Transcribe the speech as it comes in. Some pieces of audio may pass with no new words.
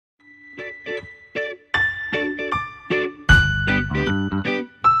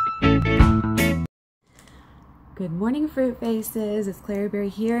Good morning, fruit faces. It's Clary Berry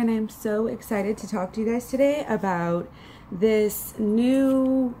here, and I'm so excited to talk to you guys today about this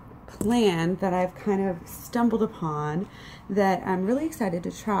new plan that I've kind of stumbled upon that I'm really excited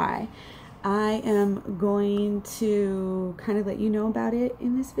to try. I am going to kind of let you know about it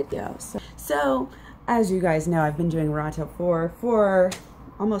in this video. So as you guys know, I've been doing Raw Till 4 for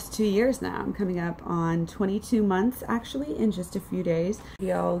almost 2 years now. I'm coming up on 22 months actually in just a few days.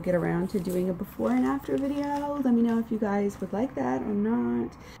 Maybe I'll get around to doing a before and after video. Let me know if you guys would like that or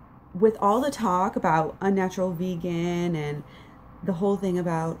not. With all the talk about unnatural vegan and the whole thing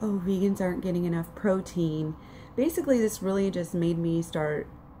about, oh, vegans aren't getting enough protein, basically this really just made me start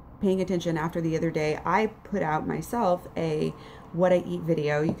paying attention. After the other day, I put out myself a what I eat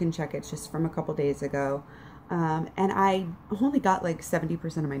video. You can check it, just from a couple days ago. And I only got like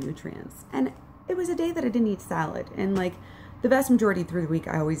 70% of my nutrients. And it was a day that I didn't eat salad. And like the vast majority through the week,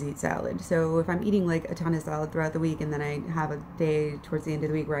 I always eat salad. So if I'm eating like a ton of salad throughout the week and then I have a day towards the end of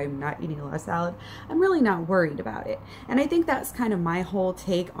the week where I'm not eating a lot of salad, I'm really not worried about it. And I think that's kind of my whole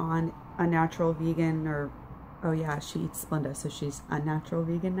take on a natural vegan, or, oh yeah, she eats Splenda, so she's a natural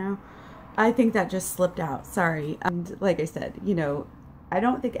vegan now. I think that just slipped out, sorry. And like I said, you know, I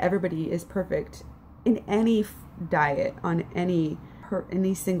don't think everybody is perfect in any diet on any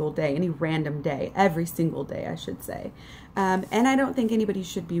single day, any random day, every single day, I should say. And I don't think anybody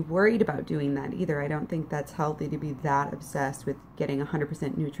should be worried about doing that either. I don't think that's healthy to be that obsessed with getting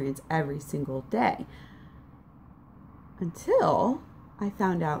 100% nutrients every single day. Until I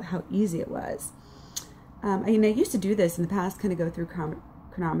found out how easy it was. I mean, I used to do this in the past, kind of go through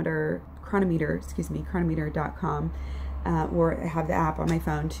chronometer.com. Or I have the app on my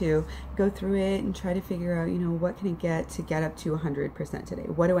phone too, go through it and try to figure out, you know, what can I get to get up to 100% today?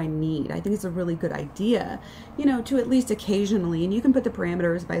 What do I need? I think it's a really good idea, you know, to at least occasionally, and you can put the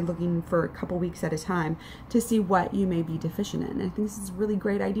parameters by looking for a couple weeks at a time to see what you may be deficient in. I think this is a really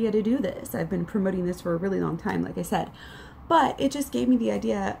great idea to do this. I've been promoting this for a really long time, like I said, but it just gave me the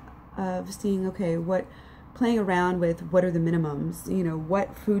idea of seeing, okay, playing around with what are the minimums, you know,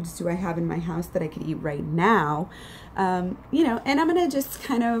 what foods do I have in my house that I could eat right now, you know, and I'm going to just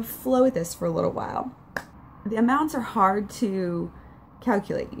kind of flow with this for a little while. The amounts are hard to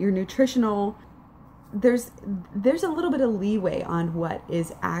calculate. Your nutritional, there's a little bit of leeway on what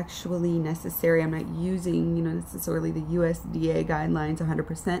is actually necessary. I'm not using, you know, necessarily the USDA guidelines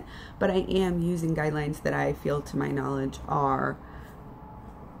 100%, but I am using guidelines that I feel, to my knowledge, are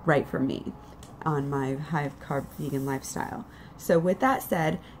right for me on my high carb vegan lifestyle. So with that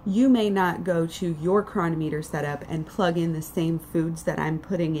said, you may not go to your chronometer setup and plug in the same foods that I'm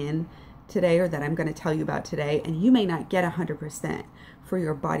putting in today, or that I'm going to tell you about today, and you may not get 100% for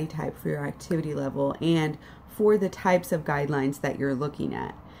your body type, for your activity level, and for the types of guidelines that you're looking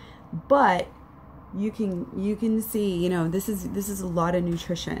at. But you can see, you know, this is a lot of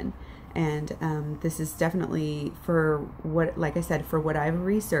nutrition. And this is definitely, for what, like I said, for what I've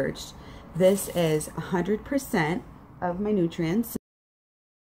researched, this is 100% of my nutrients.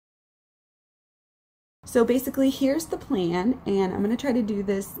 So basically, here's the plan, and I'm going to try to do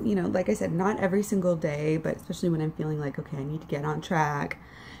this, you know, like I said, not every single day, but especially when I'm feeling like, okay, I need to get on track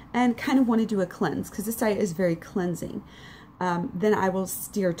and kind of want to do a cleanse, because this diet is very cleansing. Then I will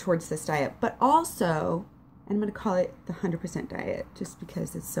steer towards this diet, but also, and I'm going to call it the 100% diet, just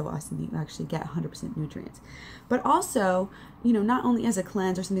because it's so awesome that you actually get 100% nutrients. But also, you know, not only as a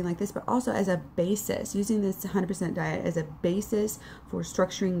cleanse or something like this, but also as a basis, using this 100% diet as a basis for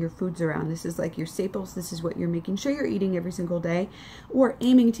structuring your foods around. This is like your staples. This is what you're making sure you're eating every single day, or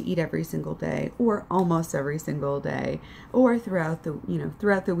aiming to eat every single day, or almost every single day, or throughout the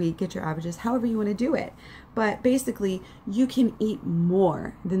week, get your averages, however you want to do it. But basically, you can eat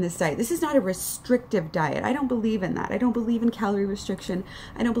more than this diet. This is not a restrictive diet. I don't believe in that. I don't believe in calorie restriction.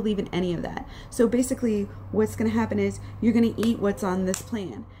 I don't believe in any of that. So basically, what's going to happen is you're going to eat what's on this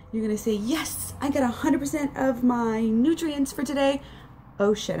plan. You're going to say, yes, I got 100% of my nutrients for today.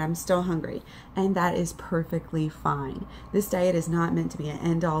 Oh shit, I'm still hungry. And that is perfectly fine. This diet is not meant to be an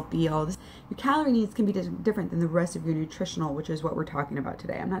end-all, be-all. Your calorie needs can be different than the rest of your nutritional, which is what we're talking about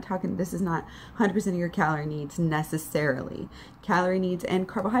today. I'm not talking, this is not 100% of your calorie needs necessarily. Calorie needs and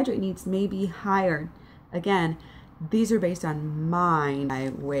carbohydrate needs may be higher. Again, these are based on mine. I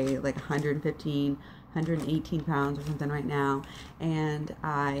weigh like 118 pounds or something right now, and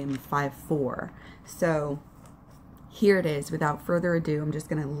I'm 5'4". So here it is. Without further ado, I'm just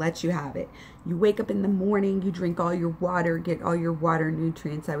going to let you have it. You wake up in the morning, you drink all your water, get all your water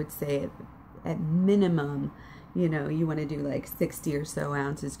nutrients. I would say at minimum, you know, you want to do like 60 or so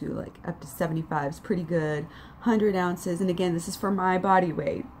ounces, do like up to 75 is pretty good, 100 ounces. And again, this is for my body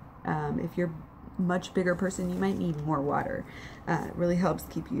weight. If you're much bigger person, you might need more water. It really helps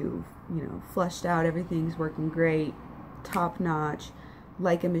keep you, you know, flushed out. Everything's working great, top notch,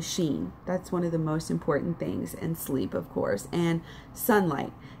 like a machine. That's one of the most important things. And sleep, of course, and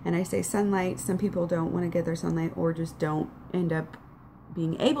sunlight. And I say sunlight, some people don't want to get their sunlight or just don't end up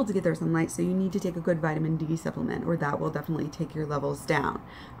being able to get their sunlight, so you need to take a good vitamin D supplement, or that will definitely take your levels down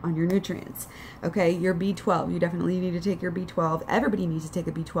on your nutrients. Okay, your B12, you definitely need to take your B12. Everybody needs to take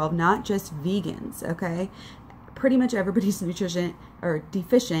a B12, not just vegans, okay? Pretty much everybody's nutrition or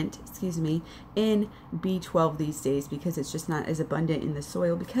deficient, excuse me, in B12 these days, because it's just not as abundant in the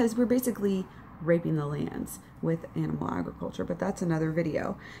soil, because we're basically raping the lands with animal agriculture, but that's another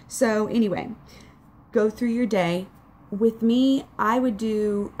video. So anyway, go through your day. With me, I would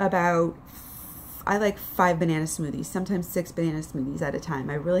do about, I like 5 banana smoothies, sometimes 6 banana smoothies at a time.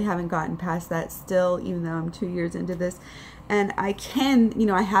 I really haven't gotten past that still, even though I'm 2 years into this. And I can, you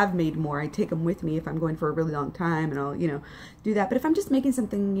know, I have made more. I take them with me if I'm going for a really long time, and I'll, you know, do that. But if I'm just making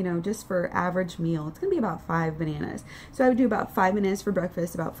something, you know, just for average meal, it's going to be about 5 bananas. So I would do about 5 bananas for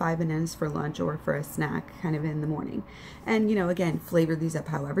breakfast, about 5 bananas for lunch or for a snack kind of in the morning. And, you know, again, flavor these up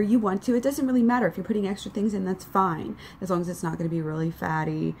however you want to. It doesn't really matter. If you're putting extra things in, that's fine, as long as it's not going to be really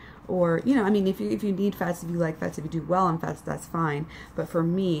fatty. Or, you know, I mean, if you need fats, if you like fats, if you do well on fats, that's fine. But for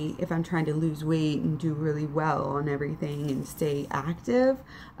me, if I'm trying to lose weight and do really well on everything and stay active,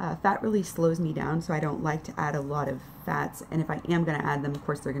 fat really slows me down, so I don't like to add a lot of fats. And if I am going to add them, of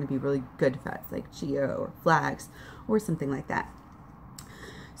course, they're going to be really good fats, like chia or flax or something like that.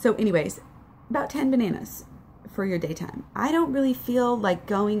 So anyways, about 10 bananas for your daytime. I don't really feel like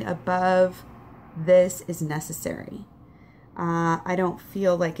going above this is necessary. I don't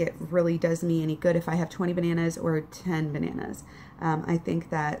feel like it really does me any good if I have 20 bananas or 10 bananas. I think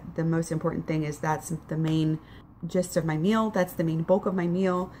that the most important thing is that's the main gist of my meal. That's the main bulk of my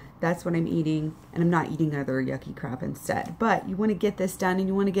meal. That's what I'm eating, and I'm not eating other yucky crap instead. But you want to get this done, and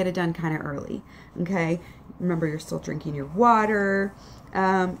you want to get it done kind of early, okay? Remember, you're still drinking your water,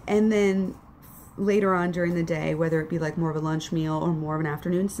 and then later on during the day, whether it be like more of a lunch meal or more of an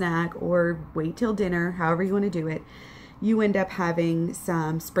afternoon snack, or wait till dinner, however you want to do it, you end up having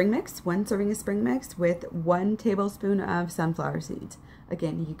some spring mix, 1 serving of spring mix with 1 tablespoon of sunflower seeds.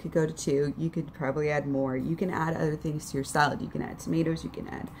 Again, you could go to 2. You could probably add more. You can add other things to your salad. You can add tomatoes. You can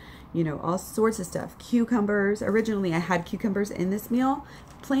add, you know, all sorts of stuff. Cucumbers. Originally, I had cucumbers in this meal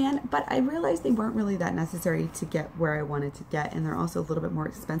plan, but I realized they weren't really that necessary to get where I wanted to get, and they're also a little bit more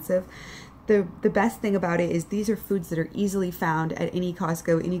expensive. The best thing about it is these are foods that are easily found at any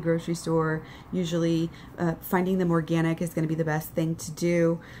Costco, any grocery store. Usually finding them organic is going to be the best thing to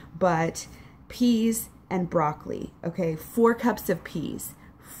do. But peas and broccoli, okay, 4 cups of peas,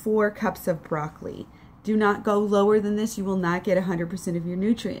 4 cups of broccoli. Do not go lower than this. You will not get 100% of your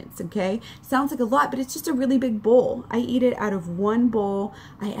nutrients, okay? Sounds like a lot, but it's just a really big bowl. I eat it out of 1 bowl.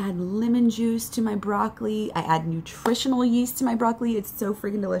 I add lemon juice to my broccoli. I add nutritional yeast to my broccoli. It's so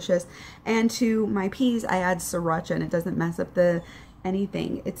freaking delicious. And to my peas, I add sriracha, and it doesn't mess up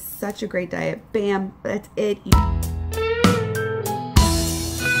anything. It's such a great diet. Bam, that's it.